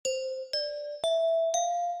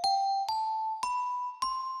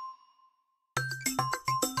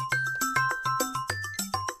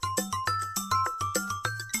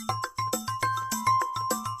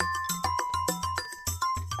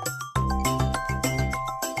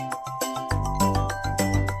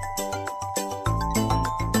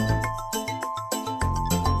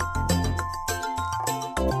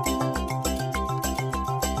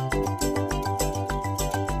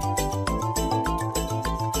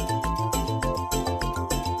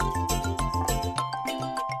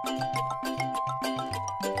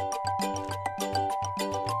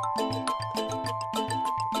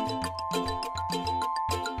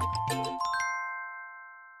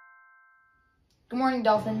Good morning,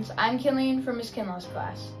 Dolphins. I'm Killian from Ms. Kinlow's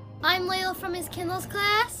class. I'm Layla from Ms. Kinlow's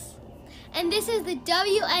class. And this is the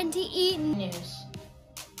WNTE News.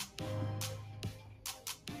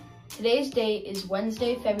 Today's date is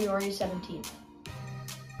Wednesday, February 17th.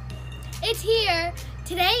 It's here.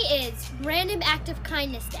 Today is Random Act of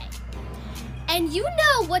Kindness Day. And you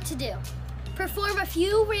know what to do. Perform a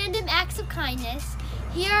few random acts of kindness.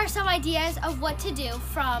 Here are some ideas of what to do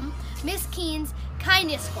from Miss Keen's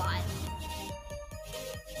Kindness Squad.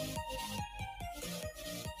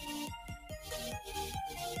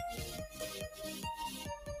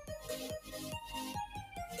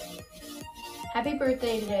 Happy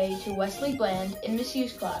birthday today to Wesley Bland in Miss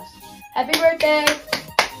Hughes' class. Happy birthday!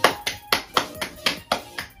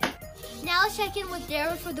 Now let's check in with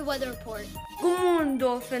Daryl for the weather report. Good morning,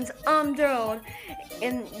 Dolphins. I'm Gerald,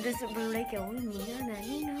 and this is like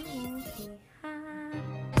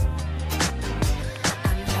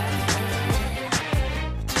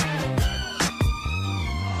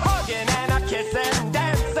hugging and a kissing,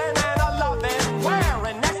 dancing and a loving,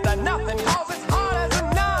 wearing next to nothing, 'cause it's hard as a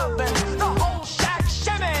nothing. The whole shack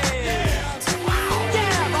shimmy. Wow.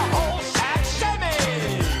 Yeah, the whole shack shimmy.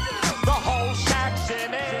 The whole shack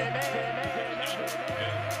shimmy.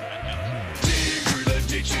 Dig through the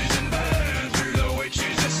ditches and burn through the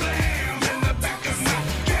witches and slam in the back of my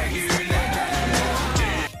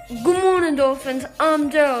Good morning, Dolphins. I'm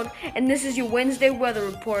Gerald, and this is your Wednesday weather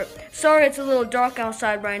report. Sorry it's a little dark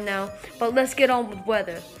outside right now, but let's get on with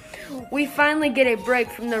weather. We finally get a break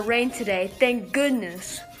from the rain today, thank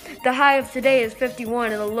goodness. The high of today is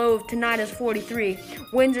 51 and the low of tonight is 43.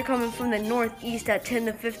 Winds are coming from the northeast at 10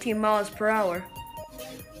 to 15 miles per hour.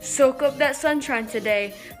 Soak up that sunshine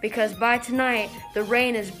today, because by tonight, the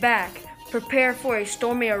rain is back. Prepare for a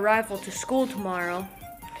stormy arrival to school tomorrow.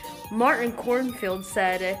 Martin Cornfield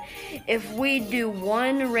said, if we do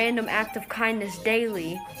one random act of kindness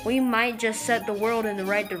daily, we might just set the world in the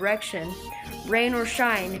right direction. Rain or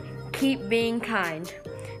shine, keep being kind.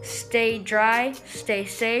 Stay dry, stay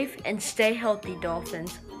safe, and stay healthy,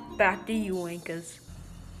 Dolphins. Back to you, Winkas.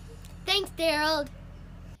 Thanks, Daryl.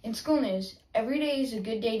 In school news, every day is a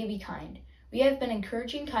good day to be kind. We have been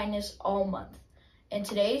encouraging kindness all month, and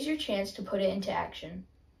today is your chance to put it into action.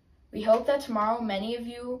 We hope that tomorrow many of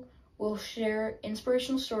you will share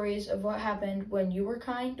inspirational stories of what happened when you were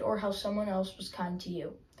kind or how someone else was kind to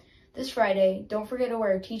you. This Friday, don't forget to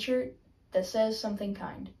wear a t-shirt that says something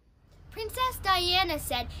kind. Princess Diana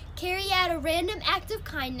said, carry out a random act of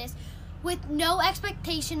kindness with no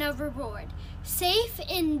expectation of reward, safe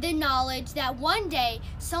in the knowledge that one day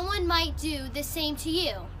someone might do the same to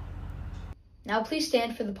you. Now please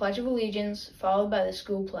stand for the Pledge of Allegiance, followed by the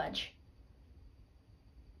school pledge.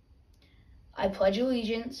 I pledge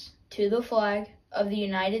allegiance to the flag of the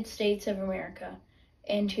United States of America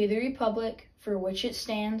and to the republic for which it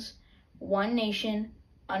stands, one nation,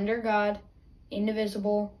 under God,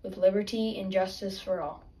 indivisible, with liberty and justice for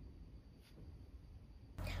all.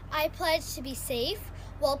 I pledge to be safe,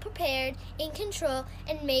 well prepared, in control,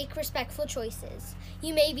 and make respectful choices.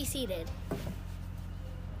 You may be seated.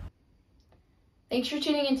 Thanks for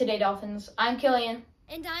tuning in today, Dolphins. I'm Killian.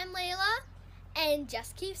 And I'm Layla. And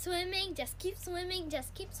just keep swimming, just keep swimming,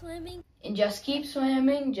 just keep swimming. And just keep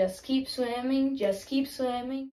swimming, just keep swimming, just keep swimming.